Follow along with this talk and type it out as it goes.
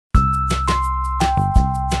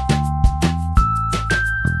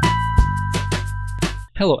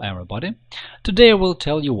Hello everybody! Today I will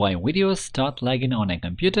tell you why videos start lagging on a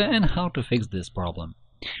computer and how to fix this problem.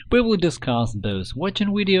 We will discuss both watching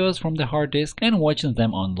videos from the hard disk and watching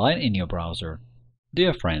them online in your browser.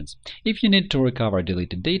 Dear friends, if you need to recover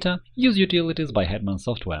deleted data, use Utilities by Hetman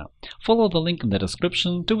Software. Follow the link in the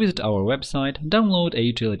description to visit our website, download a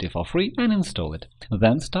utility for free and install it.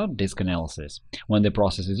 Then start disk analysis. When the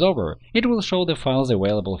process is over, it will show the files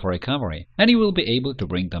available for recovery, and you will be able to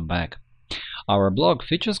bring them back. Our blog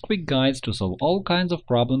features quick guides to solve all kinds of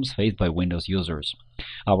problems faced by Windows users.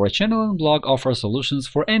 Our channel and blog offer solutions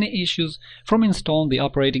for any issues, from installing the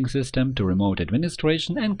operating system to remote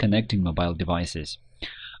administration and connecting mobile devices.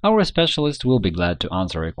 Our specialists will be glad to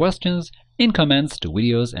answer your questions in comments to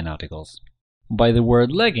videos and articles. By the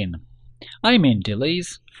word lagging, I mean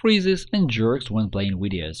delays, freezes, and jerks when playing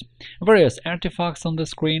videos, various artifacts on the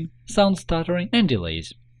screen, sound stuttering, and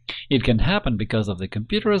delays. It can happen because of the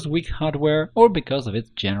computer's weak hardware or because of its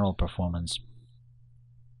general performance.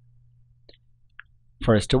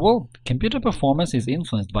 First of all, computer performance is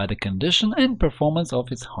influenced by the condition and performance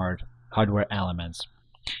of its hardware elements.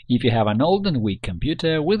 If you have an old and weak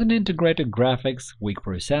computer with an integrated graphics, weak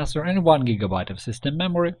processor, and 1 GB of system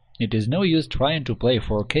memory, it is no use trying to play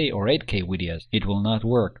 4K or 8K videos. It will not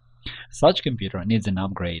work. Such computer needs an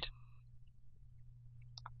upgrade.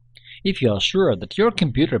 If you are sure that your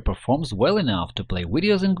computer performs well enough to play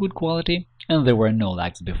videos in good quality and there were no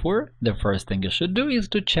lags before, the first thing you should do is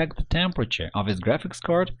to check the temperature of its graphics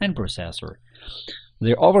card and processor.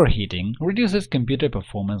 Their overheating reduces computer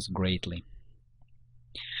performance greatly.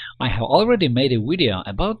 I have already made a video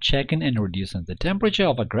about checking and reducing the temperature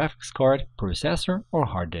of a graphics card, processor, or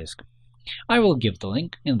hard disk. I will give the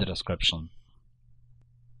link in the description.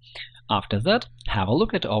 After that, have a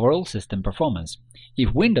look at overall system performance.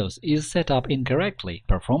 If Windows is set up incorrectly,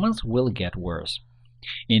 performance will get worse.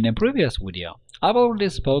 In a previous video, I've already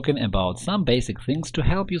spoken about some basic things to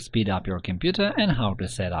help you speed up your computer and how to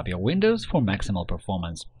set up your Windows for maximal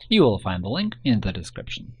performance. You will find the link in the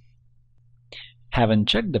description. Having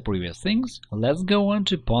checked the previous things, let's go on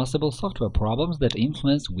to possible software problems that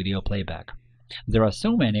influence video playback. There are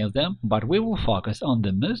so many of them, but we will focus on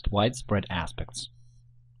the most widespread aspects.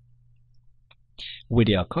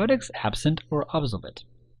 Video codecs absent or obsolete.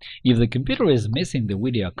 If the computer is missing the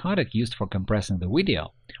video codec used for compressing the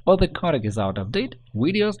video, or the codec is out of date,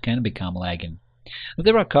 videos can become lagging.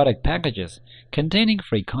 There are codec packages containing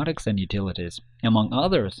free codecs and utilities. Among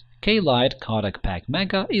others, K-Lite Codec Pack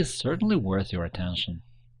Mega is certainly worth your attention.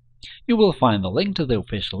 You will find the link to the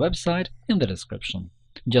official website in the description.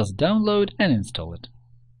 Just download and install it.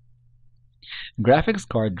 Graphics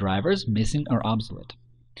card drivers missing or obsolete.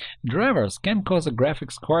 Drivers can cause a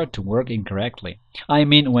graphics card to work incorrectly. I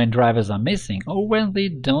mean when drivers are missing or when they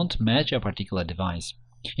don't match a particular device.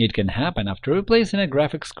 It can happen after replacing a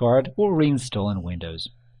graphics card or reinstalling Windows.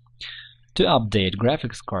 To update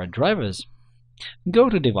graphics card drivers, go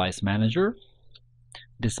to Device Manager,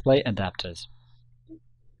 Display Adapters.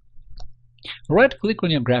 Right-click on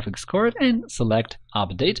your graphics card and select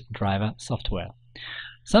Update Driver Software.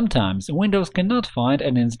 Sometimes Windows cannot find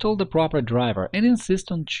and install the proper driver and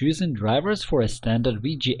insist on choosing drivers for a standard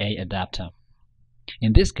VGA adapter.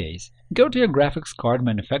 In this case, go to your graphics card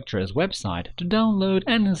manufacturer's website to download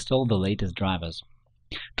and install the latest drivers.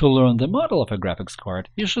 To learn the model of a graphics card,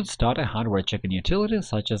 you should start a hardware checking utility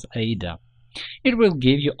such as AIDA. It will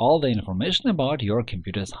give you all the information about your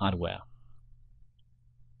computer's hardware.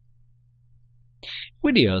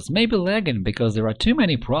 Videos may be lagging because there are too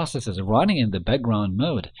many processes running in the background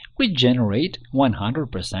mode, which generate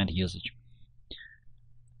 100% usage.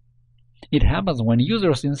 It happens when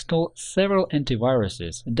users install several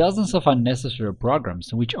antiviruses, dozens of unnecessary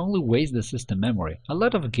programs which only waste the system memory, a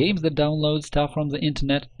lot of games that download stuff from the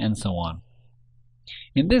internet, and so on.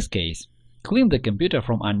 In this case, clean the computer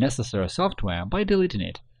from unnecessary software by deleting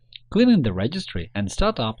it. Cleaning the registry and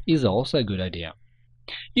startup is also a good idea.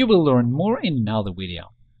 You will learn more in another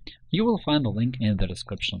video. You will find the link in the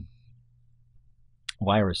description.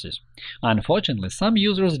 Viruses. Unfortunately, some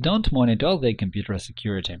users don't monitor their computer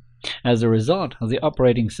security. As a result, the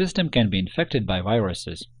operating system can be infected by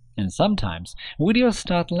viruses. And sometimes, videos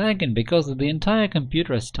start lagging because the entire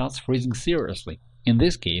computer starts freezing seriously. In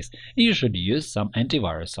this case, you should use some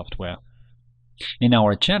antivirus software. In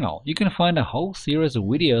our channel, you can find a whole series of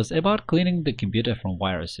videos about cleaning the computer from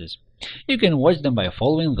viruses. You can watch them by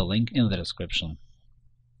following the link in the description.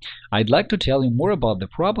 I'd like to tell you more about the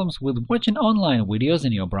problems with watching online videos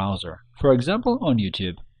in your browser, for example on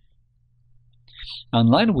YouTube.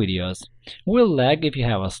 Online videos will lag if you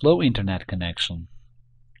have a slow internet connection.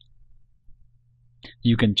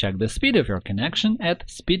 You can check the speed of your connection at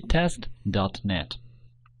speedtest.net.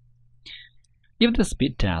 If the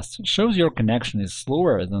speed test shows your connection is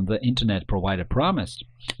slower than the internet provider promised,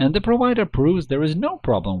 and the provider proves there is no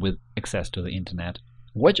problem with access to the internet,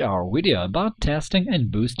 watch our video about testing and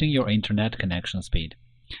boosting your internet connection speed.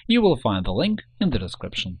 You will find the link in the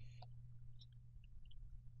description.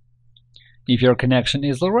 If your connection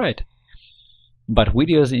is alright, but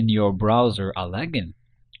videos in your browser are lagging,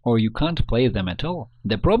 or you can't play them at all,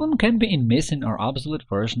 the problem can be in missing or obsolete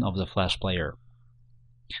version of the Flash Player.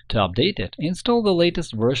 To update it, install the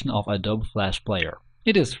latest version of Adobe Flash Player.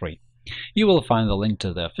 It is free. You will find the link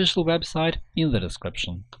to the official website in the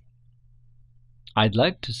description. I'd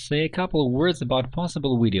like to say a couple of words about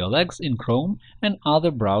possible video lags in Chrome and other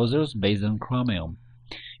browsers based on Chromium.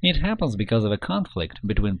 It happens because of a conflict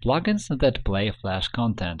between plugins that play Flash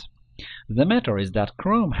content. The matter is that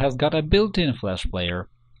Chrome has got a built-in Flash player,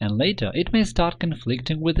 and later it may start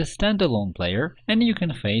conflicting with the standalone player, and you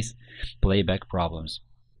can face playback problems.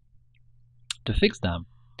 To fix them,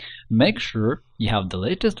 make sure you have the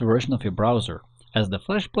latest version of your browser, as the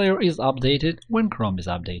Flash player is updated when Chrome is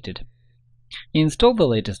updated. Install the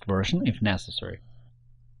latest version if necessary.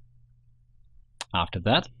 After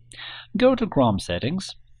that, go to Chrome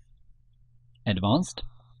Settings, Advanced,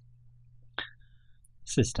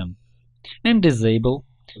 System, and disable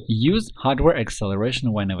Use Hardware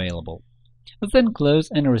Acceleration when available. Then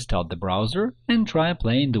close and restart the browser and try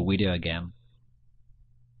playing the video again.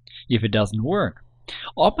 If it doesn't work,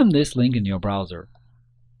 open this link in your browser,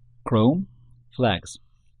 Chrome Flags,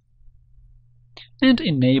 and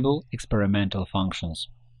enable experimental functions.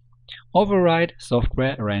 Override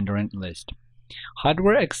software rendering list.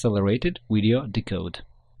 Hardware accelerated video decode.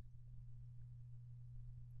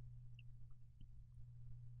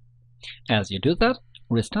 As you do that,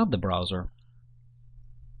 restart the browser.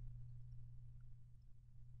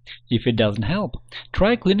 If it doesn't help,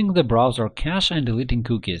 try cleaning the browser cache and deleting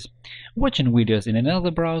cookies, watching videos in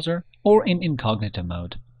another browser, or in incognito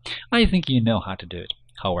mode. I think you know how to do it.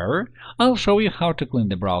 However, I'll show you how to clean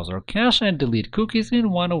the browser cache and delete cookies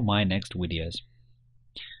in one of my next videos.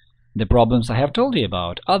 The problems I have told you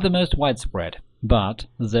about are the most widespread, but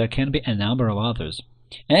there can be a number of others.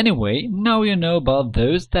 Anyway, now you know about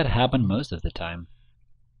those that happen most of the time.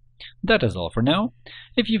 That is all for now.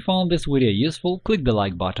 If you found this video useful, click the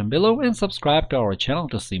like button below and subscribe to our channel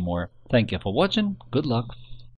to see more. Thank you for watching. Good luck!